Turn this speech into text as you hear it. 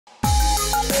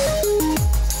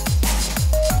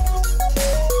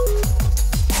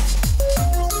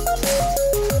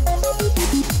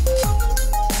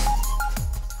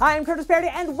Hi, I'm Curtis Parody,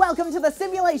 and welcome to The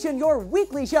Simulation, your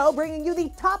weekly show bringing you the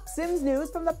top Sims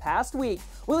news from the past week.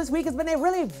 Well, this week has been a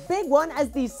really big one as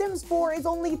The Sims 4 is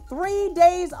only 3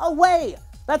 days away.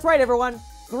 That's right, everyone,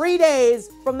 3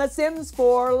 days from The Sims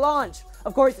 4 launch.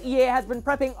 Of course, EA has been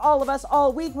prepping all of us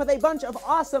all week with a bunch of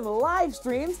awesome live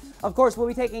streams. Of course, we'll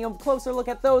be taking a closer look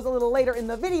at those a little later in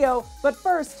the video, but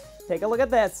first, take a look at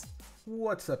this.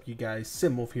 What's up, you guys?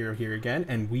 SimWolf here again,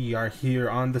 and we are here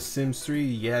on The Sims 3.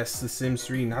 Yes, The Sims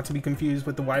 3, not to be confused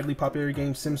with the widely popular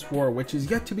game Sims 4, which is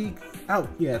yet to be out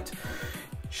yet.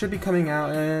 Should be coming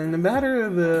out in a matter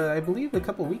of, I believe, a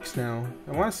couple weeks now.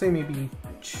 I want to say maybe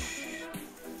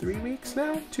 3 weeks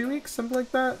now? 2 weeks? Something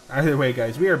like that? Either way,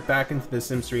 guys, we are back into The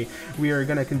Sims 3. We are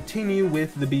going to continue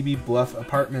with the BB Bluff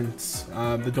Apartments,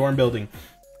 the dorm building.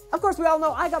 Of course, we all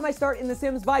know I got my start in The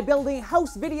Sims by building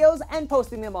house videos and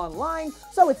posting them online,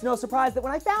 so it's no surprise that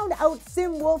when I found out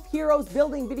SimWolf Heroes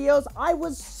building videos, I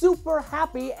was super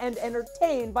happy and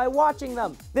entertained by watching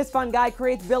them. This fun guy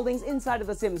creates buildings inside of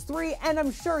The Sims 3, and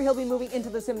I'm sure he'll be moving into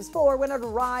The Sims 4 when it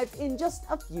arrives in just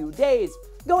a few days.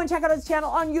 Go and check out his channel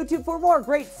on YouTube for more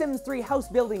great Sims 3 house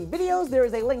building videos. There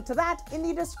is a link to that in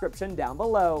the description down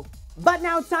below. But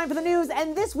now it's time for the news,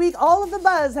 and this week all of the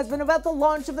buzz has been about the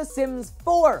launch of The Sims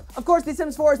 4. Of course, The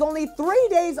Sims 4 is only 3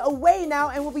 days away now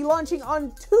and will be launching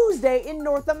on Tuesday in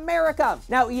North America.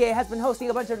 Now, EA has been hosting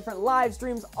a bunch of different live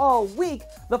streams all week,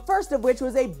 the first of which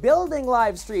was a building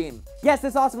live stream. Yes,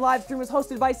 this awesome live stream was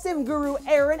hosted by Sim Guru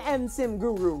Aaron and Sim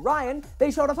Guru Ryan.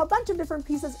 They showed off a bunch of different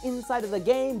pieces inside of the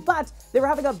game, but they were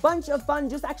having a bunch of fun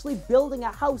just actually building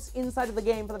a house inside of the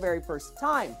game for the very first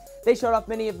time. They showed off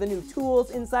many of the new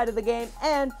tools inside of the game,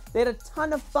 and they had a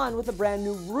ton of fun with the brand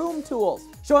new room tools,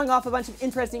 showing off a bunch of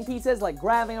interesting pieces like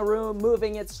grabbing a room,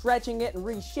 moving it, stretching it, and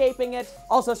reshaping it,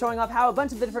 also showing off how a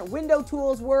bunch of the different window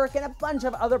tools work and a bunch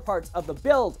of other parts of the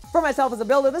build. For myself as a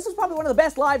builder, this was probably one of the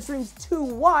best live streams to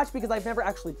watch because I've never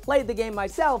actually played the game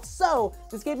myself, so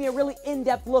this gave me a really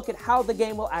in-depth look at how the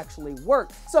game will actually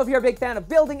work. So if you're a big fan of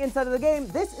building inside of the game,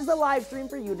 this is a live stream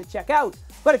for you to check out.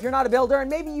 But if you're not a builder and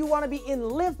maybe you want to be in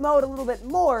live mode a little bit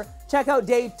more, check out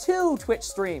day 2 Twitch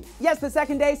stream. Yes, the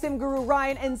second day, Sim Guru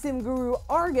Ryan and Sim Guru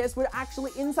Argus were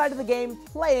actually inside of the game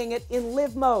playing it in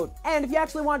live mode. And if you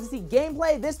actually wanted to see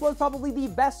gameplay, this was probably the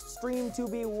best stream to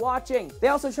be watching. They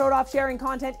also showed off sharing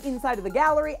content inside of the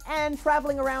gallery and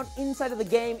traveling around inside of the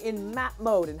game in map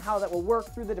mode and how that will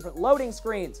work through the different loading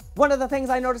screens. One of the things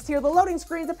I noticed here, the loading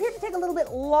screens appear to take a little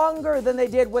bit longer than they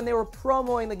did when they were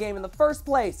promoting the game in the first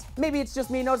place. Maybe it's just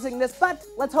me noticing this, but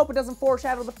let's hope it doesn't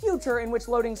foreshadow the future in which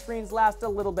loading screens last a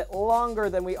little bit longer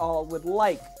than we all would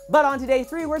like. But on to day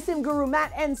 3, where Sim Guru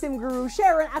Matt and Sim Guru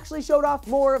Sharon actually showed off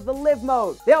more of the live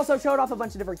mode. They also showed off a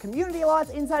bunch of different community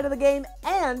lots inside of the game,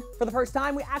 and for the first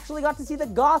time, we actually got to see the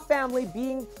Goth family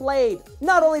being played.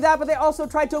 Not only that, but they also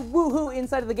tried to woohoo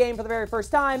inside of the game for the very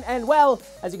first time, and well,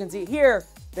 as you can see here,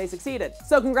 they succeeded.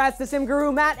 So congrats to Sim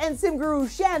Guru Matt and Sim Guru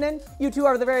Shannon. You two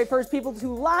are the very first people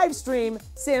to live stream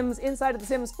Sims inside of The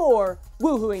Sims 4,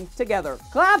 woohooing together.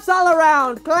 Claps all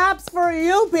around! Claps for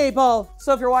you people!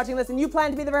 So if you're watching this and you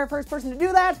plan to be the very first person to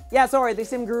do that, yeah, sorry, the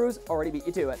Sim Gurus already beat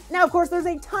you to it. Now, of course, there's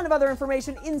a ton of other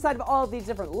information inside of all of these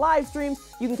different live streams.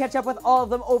 You can catch up with all of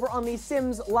them over on the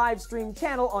Sims live stream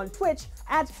channel on Twitch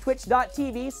at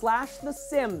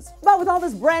twitch.tv/thesims. But with all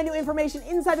this brand new information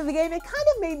inside of the game, it kind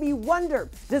of made me wonder,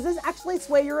 does this actually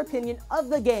sway your opinion of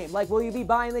the game? Like, will you be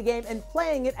buying the game and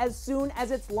playing it as soon as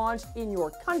it's launched in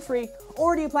your country?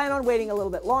 Or do you plan on waiting a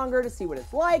little bit longer to see what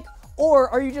it's like? Or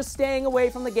are you just staying away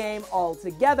from the game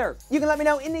altogether? You can let me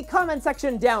know in the comment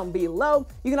section down below.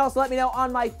 You can also let me know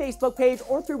on my Facebook page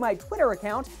or through my Twitter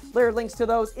account. There are links to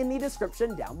those in the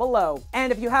description down below.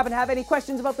 And if you happen to have any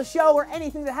questions about the show or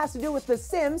anything that has to do with The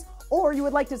Sims, or you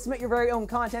would like to submit your very own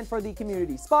content for the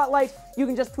community spotlight, you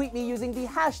can just tweet me using the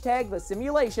hashtag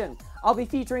 #TheSimulation. I'll be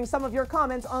featuring some of your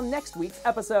comments on next week's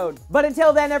episode. But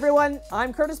until then, everyone,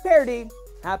 I'm Curtis Parody.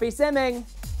 Happy simming!